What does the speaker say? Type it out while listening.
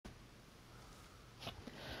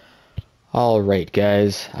Alright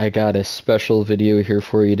guys, I got a special video here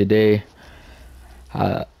for you today.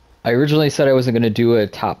 I originally said I wasn't going to do a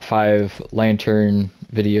top 5 lantern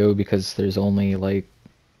video because there's only like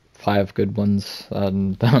 5 good ones.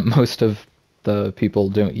 Most of the people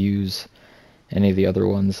don't use any of the other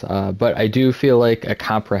ones. But I do feel like a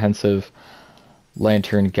comprehensive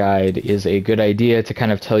lantern guide is a good idea to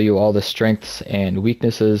kind of tell you all the strengths and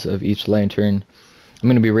weaknesses of each lantern. I'm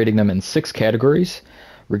going to be rating them in 6 categories.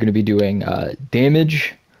 We're going to be doing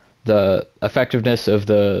damage, the effectiveness of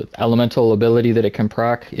the elemental ability that it can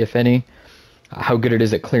proc, if any, how good it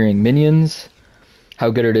is at clearing minions, how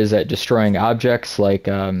good it is at destroying objects like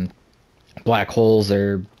black holes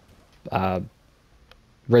or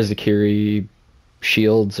Rezikiri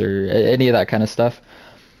shields or any of that kind of stuff,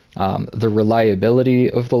 the reliability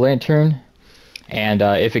of the lantern, and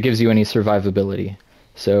if it gives you any survivability.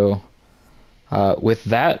 So with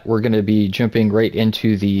that, we're going to be jumping right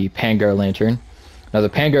into the Pangar Lantern. Now, the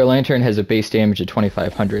Pangar Lantern has a base damage of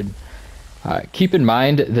 2500. Keep in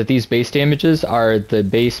mind that these base damages are the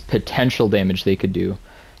base potential damage they could do.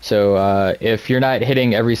 So if you're not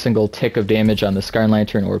hitting every single tick of damage on the Skarn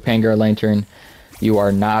Lantern or Pangar Lantern, you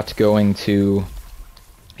are not going to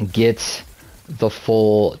get the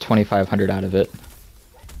full 2500 out of it.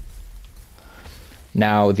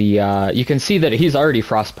 Now you can see that he's already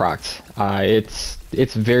frost procced.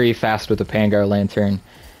 It's very fast with the Pangar Lantern.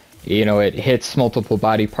 You know, it hits multiple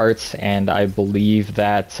body parts, and I believe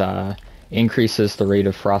that increases the rate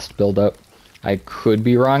of frost buildup. I could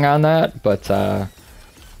be wrong on that, but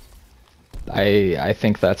I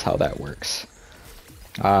think that's how that works.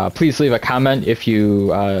 Please leave a comment if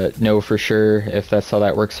you know for sure if that's how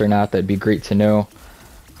that works or not. That'd be great to know.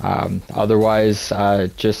 Otherwise,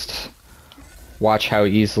 just watch how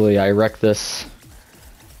easily I wreck this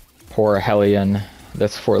poor Hellion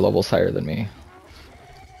that's 4 levels higher than me.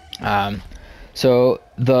 So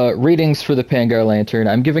the ratings for the Pangar Lantern,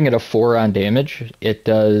 I'm giving it a 4 on damage. It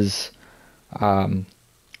does...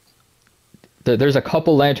 there's a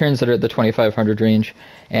couple lanterns that are at the 2500 range,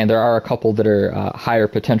 and there are a couple that are higher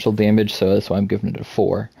potential damage, so that's why I'm giving it a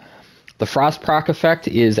 4. The Frost proc effect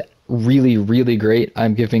is really, really great.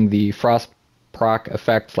 I'm giving the Frost proc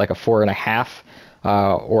effect like a 4.5,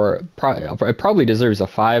 it probably deserves a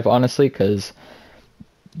 5, honestly, because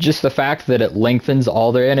just the fact that it lengthens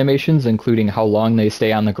all their animations, including how long they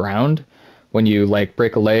stay on the ground when you like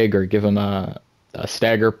break a leg or give them a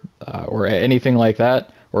stagger or anything like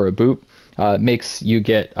that, or a boot, makes you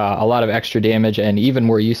get a lot of extra damage and even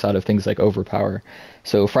more use out of things like overpower.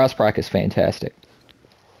 So Frost proc is fantastic.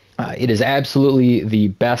 It is absolutely the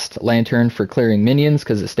best lantern for clearing minions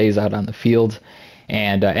because it stays out on the field,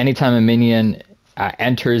 and anytime a minion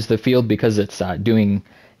enters the field, because it's doing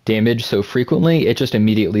damage so frequently, it just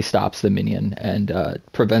immediately stops the minion and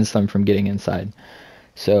prevents them from getting inside.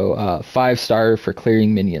 So 5-star for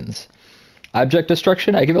clearing minions. Object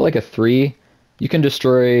destruction, I give it like a 3. You can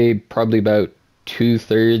destroy probably about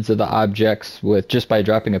 2/3 of the objects with just by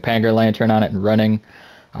dropping a Pangar Lantern on it and running,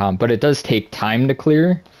 but it does take time to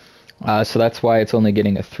clear, so that's why it's only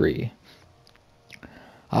getting a 3.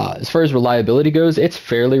 As far as reliability goes, it's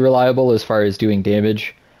fairly reliable as far as doing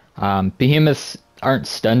damage. Behemoths aren't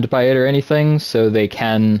stunned by it or anything, so they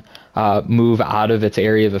can move out of its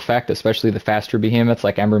area of effect, especially the faster behemoths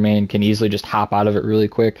like Embermane can easily just hop out of it really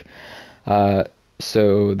quick.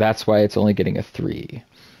 So that's why it's only getting a 3.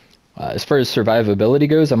 As far as survivability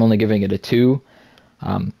goes, I'm only giving it a 2.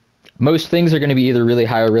 Most things are going to be either really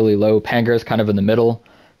high or really low. Pangar is kind of in the middle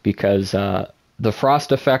because the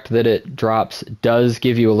frost effect that it drops does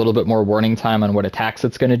give you a little bit more warning time on what attacks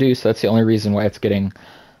it's going to do, so that's the only reason why it's getting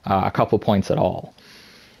a couple points at all.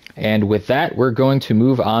 And with that, we're going to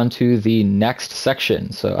move on to the next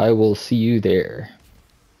section, so I will see you there.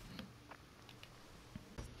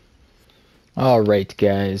 Alright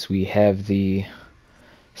guys, we have the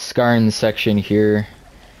Skarn section here,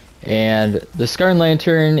 and the Skarn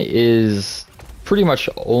Lantern is pretty much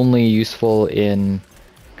only useful in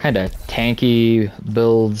kind of tanky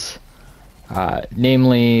builds,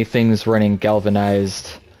 namely things running galvanized.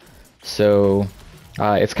 So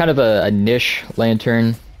it's kind of a niche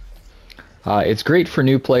lantern. It's great for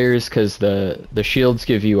new players because the shields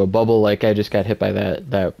give you a bubble. Like I just got hit by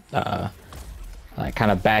that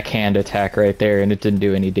kind of backhand attack right there, and it didn't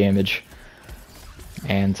do any damage.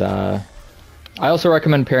 And I also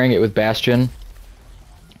recommend pairing it with Bastion.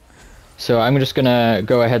 So I'm just gonna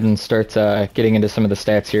go ahead and start getting into some of the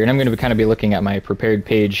stats here, and I'm gonna kind of be looking at my prepared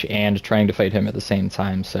page and trying to fight him at the same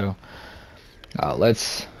time. So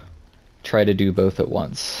let's try to do both at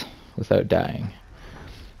once without dying.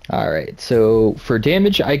 Alright, so for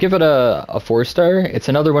damage, I give it a 4-star. It's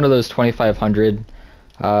another one of those 2500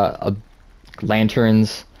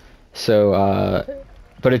 lanterns. So,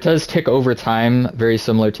 but it does tick over time, very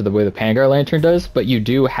similar to the way the Pangar lantern does, but you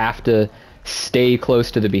do have to stay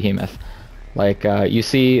close to the behemoth. Like, you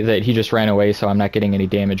see that he just ran away, so I'm not getting any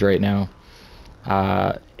damage right now,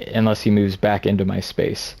 unless he moves back into my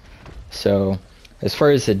space. So, as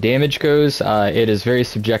far as the damage goes, it is very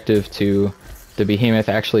subjective to the behemoth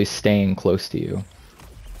actually staying close to you.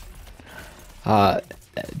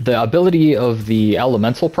 The ability of the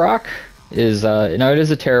elemental proc is, now it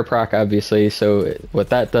is a terra proc obviously, so what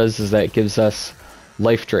that does is that gives us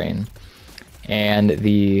life drain. And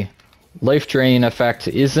the life drain effect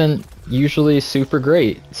isn't usually super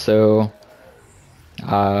great, so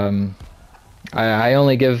I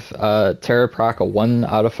only give terra proc a 1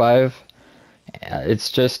 out of 5. It's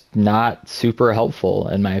just not super helpful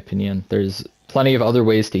in my opinion. There's plenty of other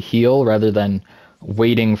ways to heal rather than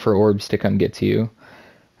waiting for orbs to come get to you.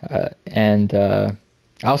 I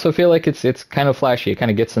also feel like it's kind of flashy. It kind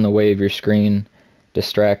of gets in the way of your screen,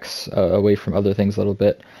 distracts away from other things a little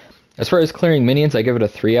bit. As far as clearing minions, I give it a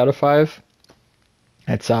 3 out of 5.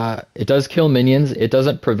 It does kill minions. It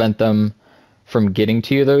doesn't prevent them from getting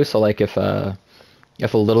to you though. So like if a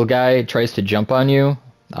little guy tries to jump on you,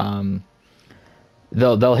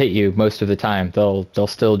 they'll hit you most of the time. They'll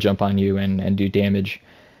still jump on you and do damage,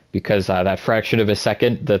 because that fraction of a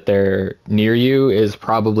second that they're near you is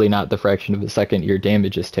probably not the fraction of a second your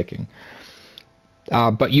damage is ticking.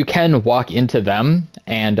 But you can walk into them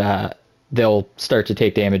and they'll start to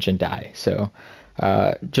take damage and die. So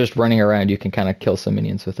just running around, you can kind of kill some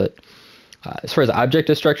minions with it. As far as object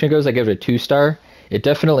destruction goes, I give it a 2-star. It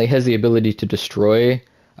definitely has the ability to destroy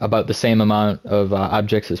about the same amount of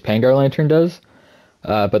objects as Pangar Lantern does.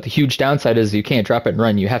 But the huge downside is you can't drop it and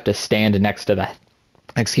run. You have to stand next to that.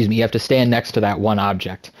 Excuse me. You have to stand next to that one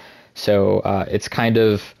object. So it's kind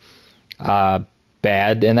of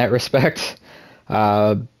bad in that respect.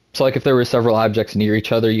 So like if there were several objects near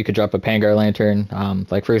each other, you could drop a Pangar Lantern.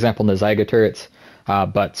 Like for example, in the Zyga turrets.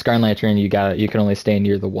 But Skarn Lantern, you can only stay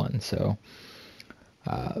near the one. So,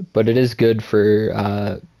 but it is good for.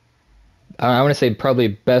 I want to say probably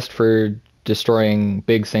best for destroying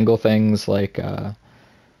big single things like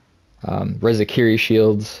Rezakiri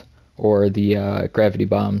shields or the gravity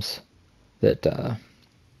bombs that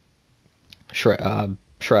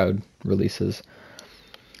Shroud releases.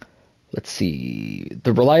 Let's see.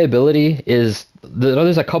 The reliability is...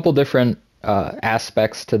 There's a couple different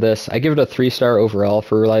aspects to this. I give it a 3-star overall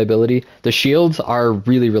for reliability. The shields are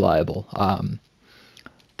really reliable.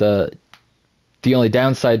 The only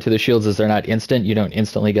downside to the shields is they're not instant. You don't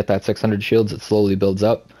instantly get that 600 shields. It slowly builds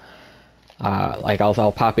up. Like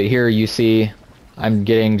I'll pop it here. You see I'm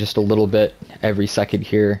getting just a little bit every second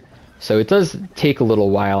here. So it does take a little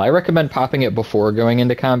while. I recommend popping it before going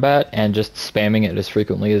into combat and just spamming it as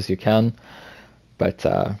frequently as you can. But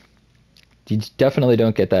you definitely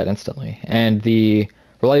don't get that instantly. And the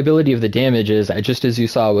reliability of the damage is, just as you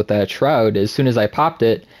saw with that Shroud, as soon as I popped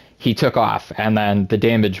it, he took off, and then the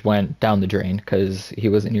damage went down the drain because he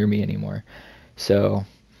wasn't near me anymore. So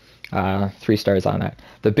 3 stars on that.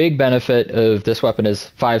 The big benefit of this weapon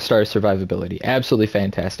is 5-star survivability. Absolutely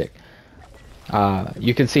fantastic.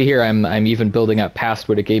 You can see here I'm even building up past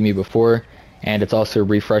what it gave me before, and it's also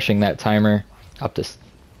refreshing that timer up to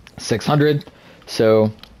 600.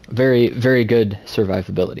 So very, very good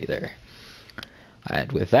survivability there.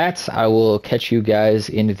 And with that, I will catch you guys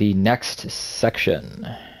in the next section.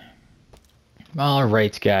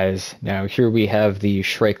 Alright guys, now here we have the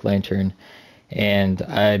Shrike Lantern, and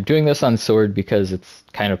I'm doing this on sword because it's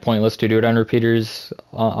kind of pointless to do it on repeaters,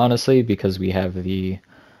 honestly, because we have the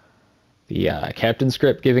captain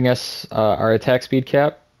script giving us our attack speed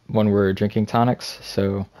cap when we're drinking tonics.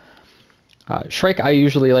 So Shrike I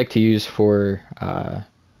usually like to use for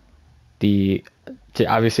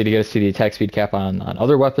obviously to get us to the attack speed cap on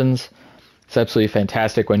other weapons. It's absolutely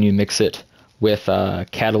fantastic when you mix it with a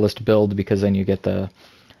catalyst build, because then you get the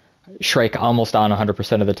Shrike almost on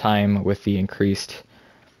 100% of the time with the increased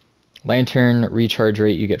lantern recharge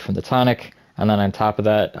rate you get from the tonic, and then on top of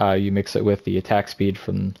that you mix it with the attack speed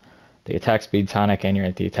from the attack speed tonic, and you're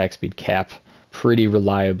at the attack speed cap pretty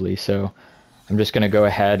reliably. So I'm just going to go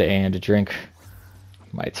ahead and drink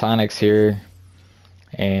my tonics here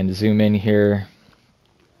and zoom in here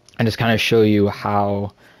and just kind of show you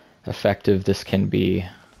how effective this can be.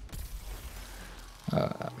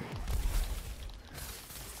 Oh,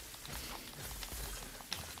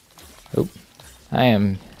 I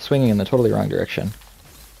am swinging in the totally wrong direction.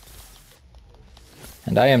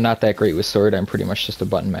 And I am not that great with sword. I'm pretty much just a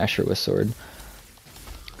button masher with sword.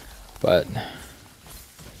 But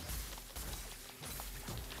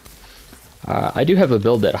I do have a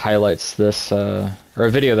build that highlights this, or a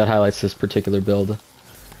video that highlights this particular build,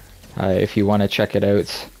 if you want to check it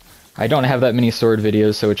out. I don't have that many sword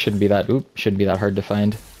videos, so it shouldn't be that hard to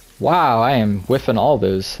find. Wow, I am whiffing all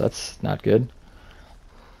those. That's not good.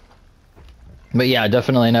 But yeah,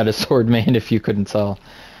 definitely not a sword main if you couldn't tell.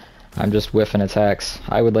 I'm just whiffing attacks.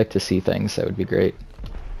 I would like to see things, that would be great.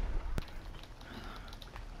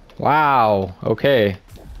 Wow, okay.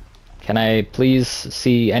 Can I please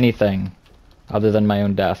see anything other than my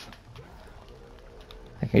own death?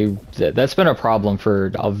 Okay, that's been a problem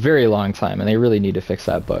for a very long time, and they really need to fix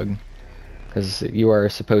that bug. Because you are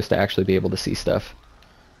supposed to actually be able to see stuff.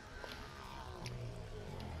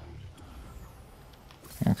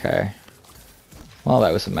 Okay. Well,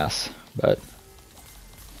 that was a mess, but...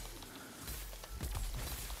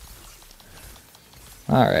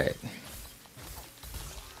 Alright.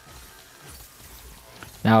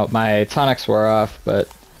 Now, my tonics wore off, but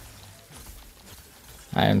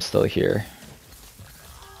I am still here.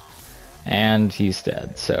 And he's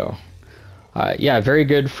dead, so... yeah, very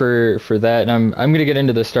good for that. And I'm gonna get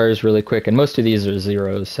into the stars really quick, and most of these are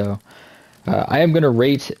zeros, so... I am gonna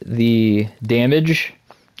rate the damage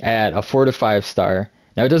at a 4 to 5 star.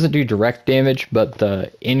 Now, it doesn't do direct damage, but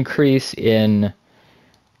the increase in...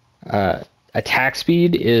 attack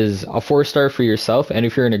speed is a 4-star for yourself, and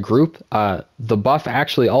if you're in a group, the buff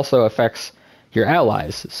actually also affects your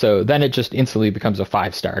allies. So then it just instantly becomes a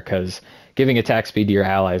 5-star, because giving attack speed to your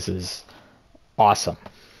allies is awesome.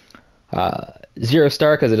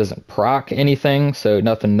 0-star because it doesn't proc anything, so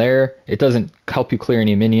nothing there. It doesn't help you clear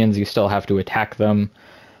any minions, you still have to attack them.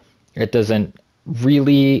 It doesn't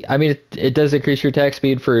really... I mean, it does increase your attack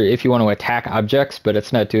speed for if you want to attack objects, but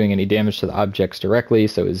it's not doing any damage to the objects directly,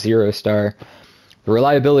 so it's 0-star. The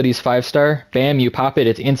reliability is 5-star. Bam, you pop it,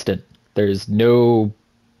 it's instant. There's no...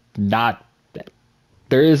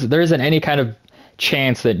 There isn't any kind of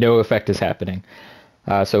chance that no effect is happening.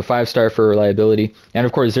 So 5-star for reliability, and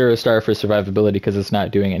of course 0-star for survivability because it's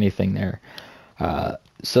not doing anything there.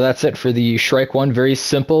 So that's it for the Shrike one. Very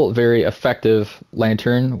simple, very effective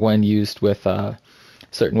lantern when used with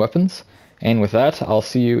certain weapons. And with that, I'll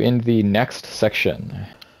see you in the next section.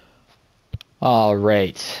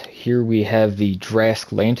 Alright, here we have the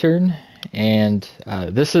Drask Lantern, and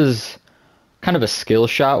this is kind of a skill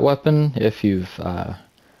shot weapon if you've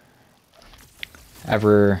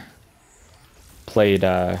ever played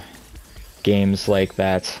games like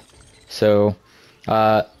that. So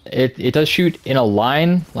it does shoot in a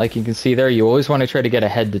line, like you can see there. You always want to try to get a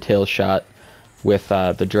head-to-tail shot with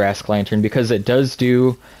the Drask Lantern, because it does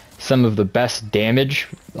do some of the best damage,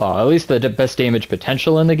 at least the best damage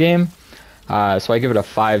potential in the game. So I give it a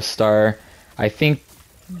 5-star. I think,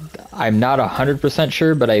 I'm not 100%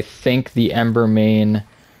 sure, but I think the Ember main,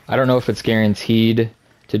 I don't know if it's guaranteed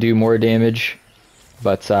to do more damage,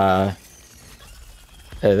 but that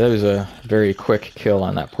was a very quick kill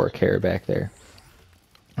on that poor Kara back there.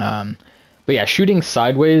 But yeah, shooting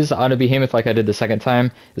sideways on a behemoth like I did the second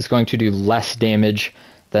time is going to do less damage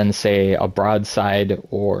than, say, a broadside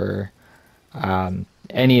or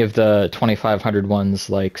any of the 2500 ones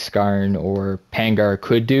like Skarn or Pangar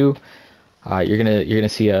could do. You're gonna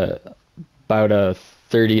see about a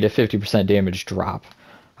 30 to 50% damage drop,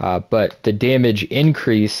 but the damage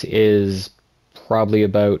increase is probably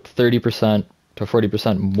about 30% to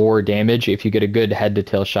 40% more damage if you get a good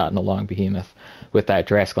head-to-tail shot in a long behemoth with that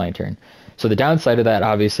Drask Lantern. So the downside of that,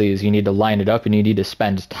 obviously, is you need to line it up, and you need to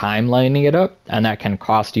spend time lining it up, and that can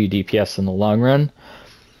cost you DPS in the long run.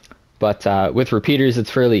 But with repeaters, it's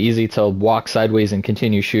fairly easy to walk sideways and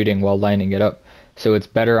continue shooting while lining it up. So it's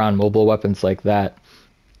better on mobile weapons like that.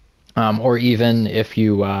 Or even if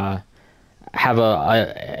you have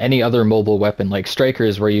any other mobile weapon like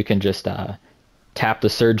Strikers, where you can just tap the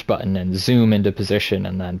surge button and zoom into position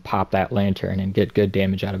and then pop that lantern and get good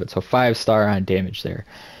damage out of it. So 5-star on damage there.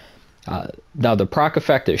 Now the proc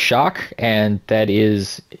effect is shock, and that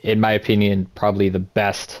is, in my opinion, probably the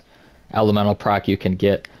best elemental proc you can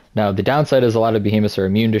get. Now the downside is a lot of behemoths are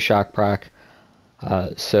immune to shock proc,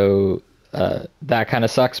 so that kind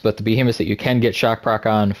of sucks, but the behemoths that you can get shock proc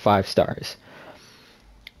on, 5 stars.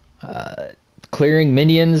 Clearing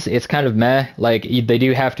minions, it's kind of meh. Like, they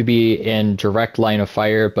do have to be in direct line of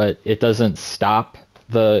fire, but it doesn't stop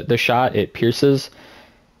the shot, it pierces.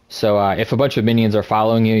 So if a bunch of minions are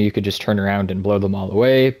following you, you could just turn around and blow them all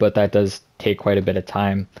away, but that does take quite a bit of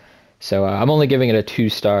time. So I'm only giving it a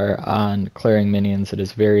 2-star on clearing minions. It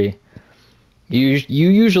is very... You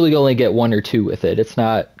usually only get 1 or 2 with it. It's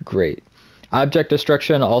not great. Object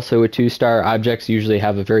destruction, also a 2-star. Objects usually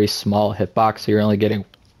have a very small hitbox, so you're only getting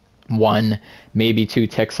 1, maybe 2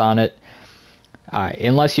 ticks on it.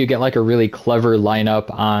 Unless you get like a really clever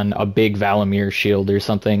lineup on a big Valamir shield or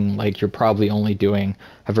something, like you're probably only doing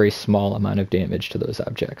a very small amount of damage to those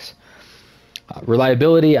objects.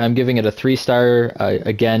 Reliability, I'm giving it a 3-star,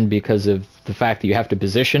 again, because of the fact that you have to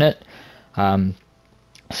position it.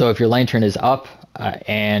 So if your lantern is up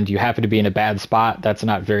and you happen to be in a bad spot, that's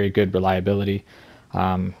not very good reliability.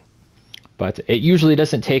 But it usually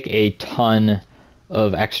doesn't take a ton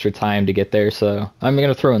of extra time to get there, so I'm going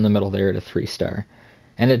to throw in the middle there at a 3-star.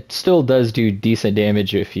 And it still does do decent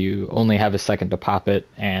damage if you only have a second to pop it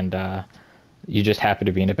and you just happen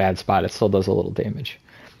to be in a bad spot. It still does a little damage.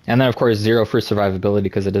 And then, of course, 0 for survivability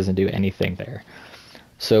because it doesn't do anything there.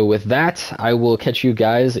 So with that, I will catch you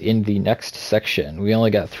guys in the next section. We only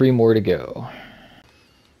got 3 more to go.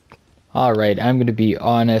 Alright, I'm going to be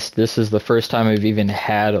honest, this is the first time I've even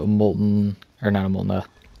had a Molten, or not a Molten,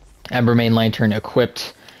 Embermane Lantern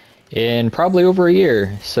equipped in probably over a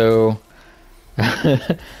year, so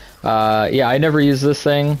yeah, I never use this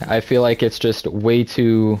thing. I feel like it's just way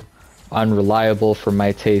too unreliable for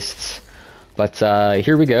my tastes. But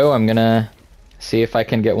here we go. I'm gonna see if I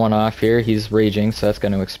can get one off here. He's raging, so that's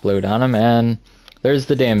gonna explode on him, and there's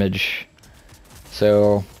the damage.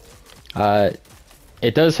 So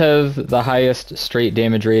it does have the highest straight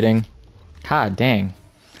damage rating. God dang.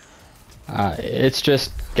 It's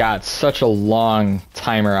just got such a long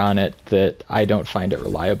timer on it that I don't find it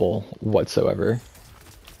reliable whatsoever.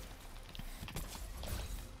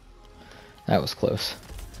 That was close.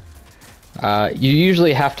 You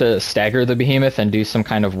usually have to stagger the behemoth and do some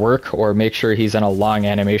kind of work, or make sure he's in a long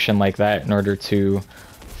animation like that in order to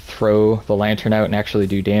throw the lantern out and actually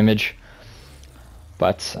do damage.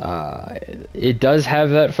 But it does have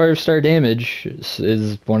that 5-star damage.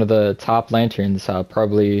 Is one of the top lanterns,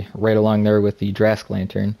 probably right along there with the Drask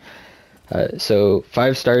lantern. So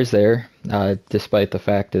 5 stars there, despite the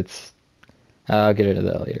fact it's... I'll get into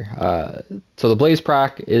that later. So the Blaze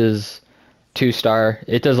proc is 2-star.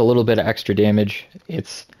 It does a little bit of extra damage.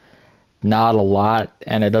 It's not a lot,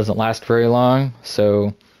 and it doesn't last very long. So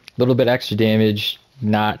a little bit extra damage,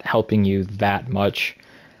 not helping you that much.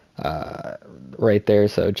 Right there,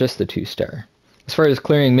 so just the 2-star. As far as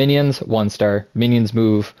clearing minions, 1-star. Minions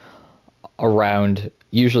move around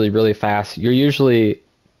usually really fast. You're usually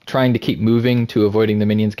trying to keep moving to avoiding the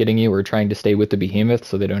minions getting you, or trying to stay with the behemoth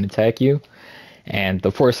so they don't attack you. And the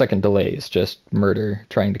 4-second delay is just murder,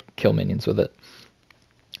 trying to kill minions with it.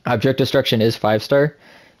 Object destruction is 5-star.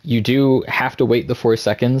 You do have to wait the 4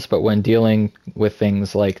 seconds, but when dealing with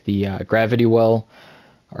things like the gravity well,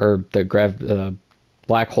 or the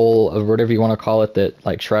black hole, or whatever you want to call it, that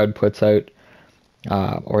like Shroud puts out,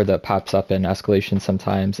 or that pops up in escalation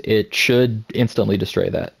sometimes, it should instantly destroy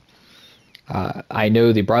that. I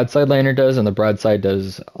know the broadside lantern does, and the broadside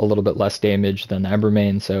does a little bit less damage than the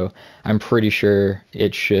Embermane, so I'm pretty sure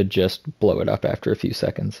it should just blow it up after a few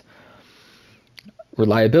seconds.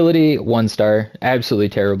 Reliability, 1-star, absolutely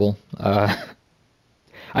terrible. I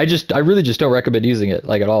really just don't recommend using it,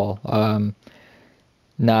 like, at all.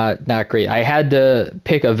 Not great. I had to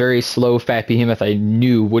pick a very slow fat behemoth I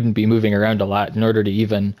knew wouldn't be moving around a lot in order to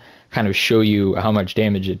even kind of show you how much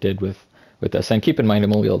damage it did with this. And keep in mind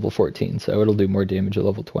I'm only level 14, so it'll do more damage at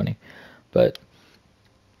level 20. But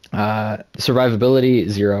survivability,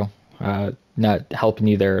 0. Not helping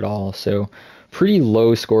you there at all. So pretty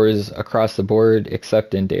low scores across the board,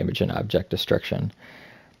 except in damage and object destruction.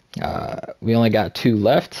 We only got 2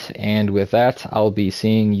 left, and with that, I'll be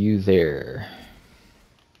seeing you there.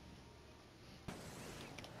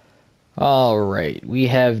 Alright, we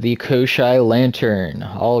have the Koshai Lantern,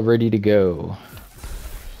 all ready to go.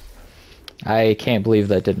 I can't believe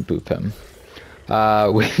that didn't boop him.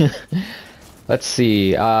 Let's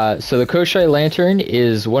see, so the Koshai Lantern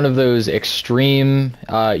is one of those extreme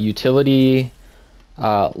utility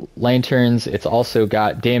lanterns. It's also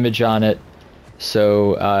got damage on it.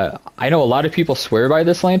 So I know a lot of people swear by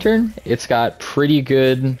this lantern. It's got pretty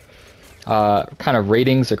good kind of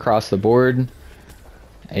ratings across the board.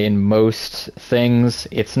 In most things,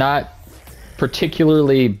 it's not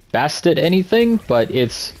particularly best at anything, but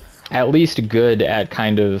it's at least good at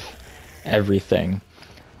kind of everything.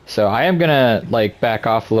 So I am gonna like back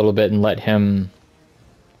off a little bit and let him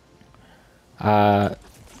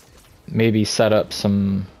maybe set up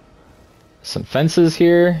some fences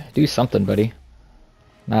here. Do something, buddy.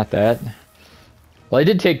 Not that. Well, I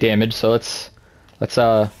did take damage, so let's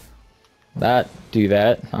do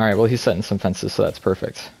that. Alright, well, he's setting some fences, so that's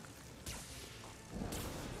perfect.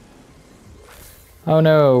 Oh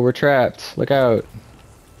no, we're trapped. Look out.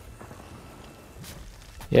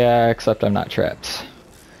 Yeah, except I'm not trapped.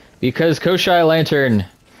 Because Koshai Lantern.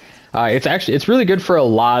 It's really good for a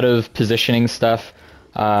lot of positioning stuff.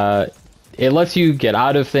 It lets you get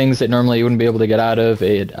out of things that normally you wouldn't be able to get out of.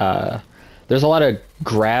 There's a lot of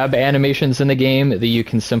grab animations in the game that you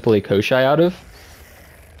can simply Koshai out of.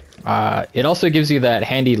 It also gives you that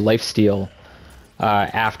handy lifesteal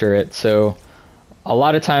after it. So a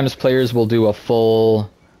lot of times players will do a full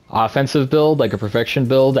offensive build, like a perfection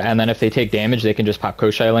build, and then if they take damage, they can just pop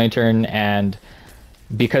Koshai Lantern, and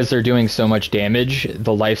because they're doing so much damage,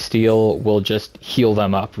 the lifesteal will just heal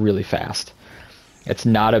them up really fast. It's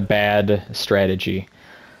not a bad strategy.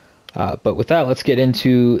 But with that, let's get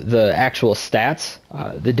into the actual stats.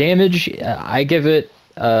 The damage, I give it.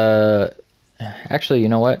 Actually, you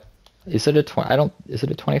know what? Is it a Is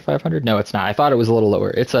it a 2500? No, it's not. I thought it was a little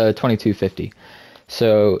lower. It's a 2250.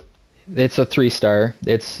 So it's a 3-star.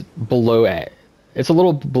 It's below. It's a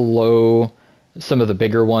little below some of the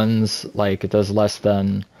bigger ones. Like it does less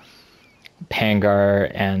than Pangar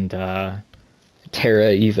and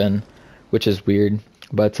Terra even, which is weird.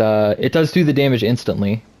 But it does do the damage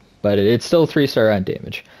instantly. But it's still 3-star on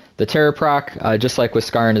damage. The Terra proc, just like with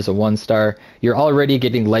Skarn, is a 1-star. You're already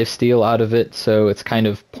getting lifesteal out of it, so it's kind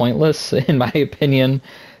of pointless, in my opinion,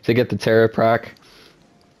 to get the Terra proc.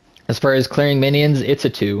 As far as clearing minions, it's a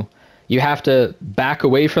 2. You have to back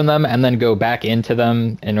away from them and then go back into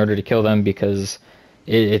them in order to kill them because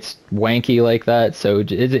it's wanky like that, so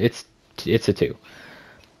it's a 2.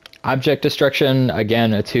 Object destruction,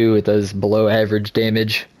 again, a 2. It does below average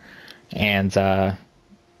damage, and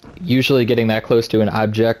usually getting that close to an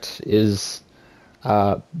object is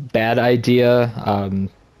a bad idea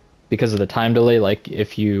because of the time delay. Like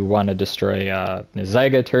if you want to destroy a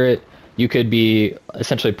Zyga turret, you could be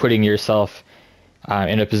essentially putting yourself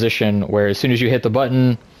in a position where as soon as you hit the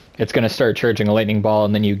button, it's going to start charging a lightning ball,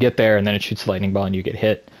 and then you get there and then it shoots a lightning ball and you get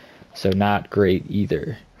hit. So not great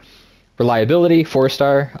either. Reliability,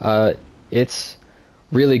 4-star. It's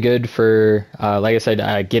really good for, like I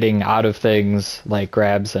said, getting out of things like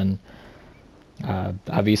grabs and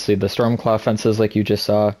obviously the Stormclaw fences like you just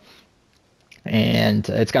saw. And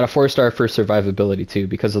it's got a 4-star for survivability too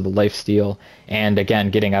because of the lifesteal and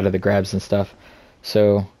again getting out of the grabs and stuff.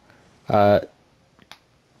 So, back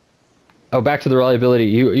to the reliability.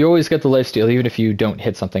 You always get the lifesteal even if you don't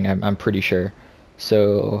hit something. I'm pretty sure.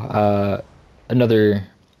 So another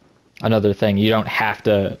thing, you don't have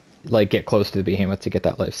to like get close to the behemoth to get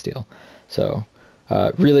that lifesteal. So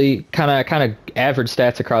really kind of average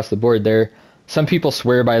stats across the board there. Some people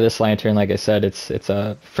swear by this lantern. Like I said, it's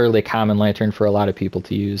a fairly common lantern for a lot of people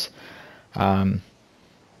to use.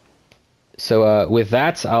 So with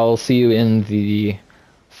that, I'll see you in the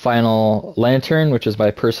final lantern, which is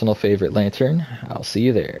my personal favorite lantern. I'll see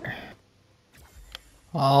you there.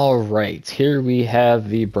 All right, here we have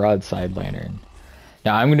the broadside lantern.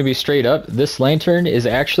 Now, I'm going to be straight up. This lantern is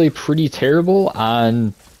actually pretty terrible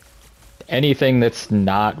on anything that's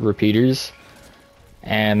not repeaters.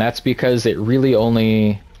 And that's because it really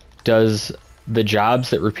only does the jobs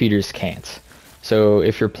that repeaters can't. So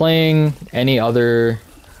if you're playing any other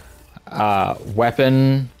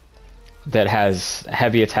weapon that has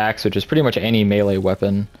heavy attacks, which is pretty much any melee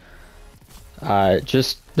weapon,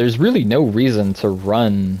 there's really no reason to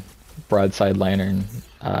run broadside lantern.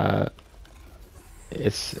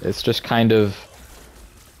 It's just kind of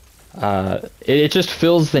it just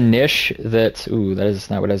fills the niche that that is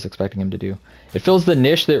not what I was expecting him to do. It fills the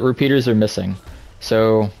niche that repeaters are missing.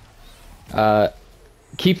 So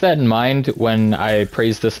keep that in mind when I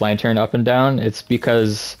praise this lantern up and down. It's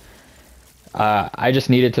because I just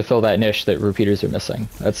needed to fill that niche that repeaters are missing.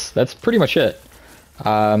 That's pretty much it.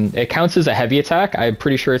 It counts as a heavy attack. I'm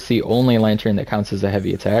pretty sure it's the only lantern that counts as a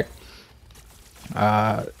heavy attack.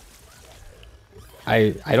 I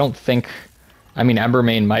don't think... I mean,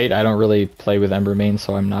 Embermane might. I don't really play with Embermane,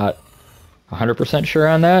 so I'm not 100% sure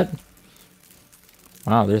on that.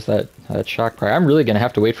 Wow, there's that shock prior. I'm really going to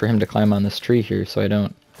have to wait for him to climb on this tree here so I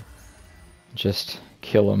don't just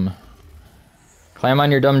kill him. Climb on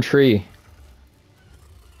your dumb tree.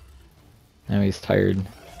 Now he's tired.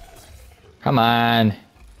 Come on.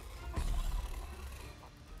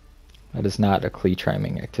 That is not a Klee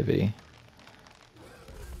triming activity.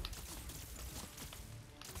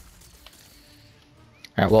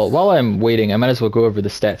 Alright, well, while I'm waiting, I might as well go over the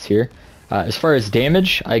stats here. As far as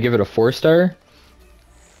damage, I give it a 4-star.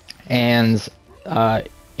 And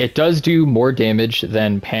it does do more damage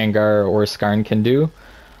than Pangar or Skarn can do.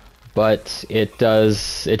 But it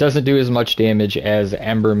doesn't do as much damage as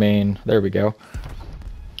Embermane. There we go.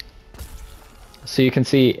 So you can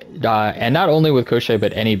see, and not only with Koshai,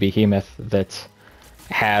 but any behemoth that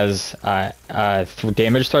has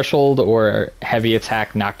damage threshold or heavy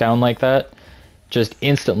attack knockdown like that, just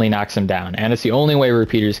instantly knocks him down. And it's the only way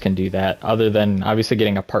repeaters can do that, other than obviously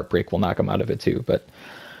getting a part break will knock him out of it too. But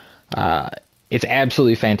it's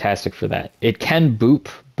absolutely fantastic for that. It can boop,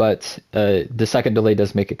 but the second delay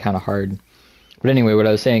does make it kind of hard. But anyway, what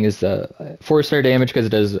I was saying is the 4-star damage, because it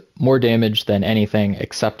does more damage than anything,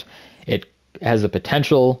 except it has the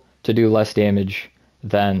potential to do less damage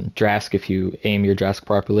than Drask if you aim your Drask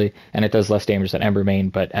properly, and it does less damage than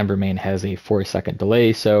Embermane, but Embermane has a 4-second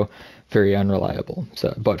delay, so very unreliable.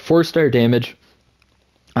 So, but 4-star damage,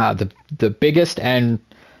 the biggest and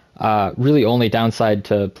really only downside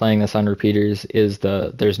to playing this on repeaters is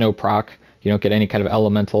there's no proc. You don't get any kind of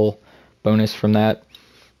elemental bonus from that.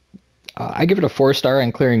 I give it a 4-star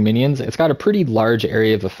on clearing minions. It's got a pretty large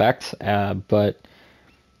area of effect, but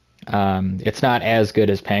it's not as good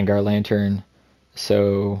as Pangar Lantern.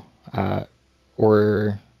 So, yeah,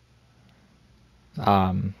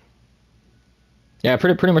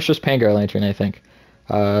 pretty much just Pangar Lantern, I think,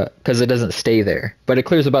 because it doesn't stay there, but it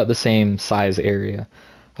clears about the same size area.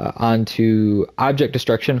 Onto Object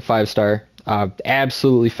Destruction, 5-star,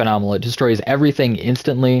 absolutely phenomenal. It destroys everything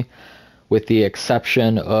instantly, with the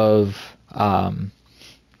exception of the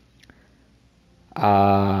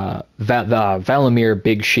Valamir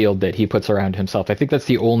big shield that he puts around himself. I think that's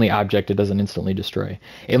the only object it doesn't instantly destroy.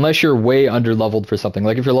 Unless you're way under leveled for something.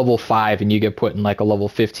 Like if you're level 5 and you get put in like a level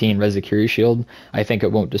 15 Rezakiri shield, I think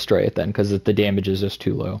it won't destroy it then, because the damage is just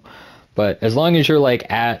too low. But as long as you're like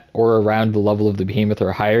at or around the level of the behemoth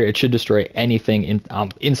or higher, it should destroy anything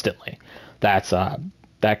instantly. That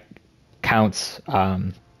counts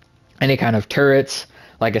any kind of turrets.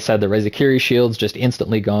 Like I said, the Rezakiri shield's just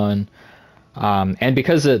instantly gone. And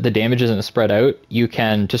because the damage isn't spread out, you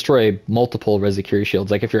can destroy multiple Rezakiri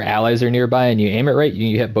shields. Like if your allies are nearby and you aim it right,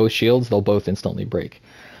 you hit both shields, they'll both instantly break.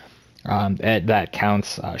 That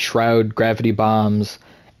counts Shroud, Gravity Bombs,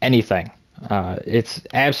 anything. It's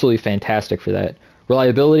absolutely fantastic for that.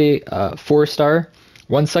 Reliability, 4-star.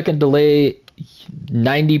 1-second delay,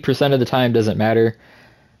 90% of the time doesn't matter.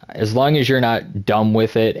 As long as you're not dumb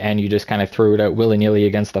with it and you just kind of throw it out willy-nilly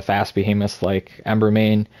against the fast behemoths like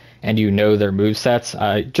Embermane, and you know their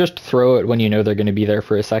movesets, just throw it when you know they're going to be there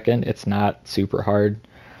for a second. It's not super hard.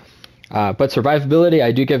 But survivability,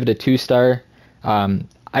 I do give it a 2-star.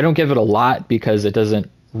 I don't give it a lot because it doesn't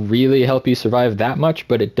really help you survive that much,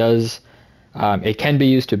 but it does. It can be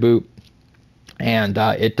used to boot, and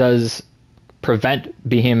it does prevent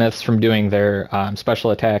behemoths from doing their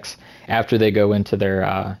special attacks after they go into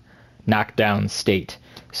their knockdown state.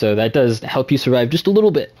 So that does help you survive just a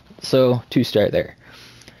little bit. So 2-star there.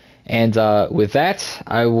 And with that,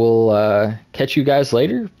 I will catch you guys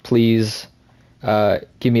later. Please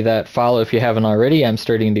give me that follow if you haven't already. I'm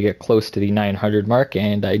starting to get close to the 900 mark,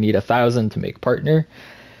 and I need 1,000 to make partner.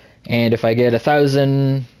 And if I get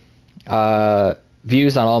 1,000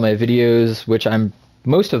 views on all my videos, which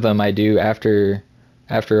most of them I do after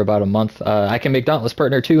about a month, I can make Dauntless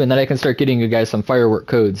partner too, and then I can start getting you guys some firework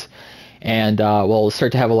codes, and we'll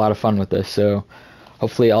start to have a lot of fun with this. So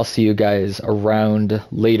hopefully I'll see you guys around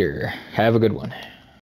later. Have a good one.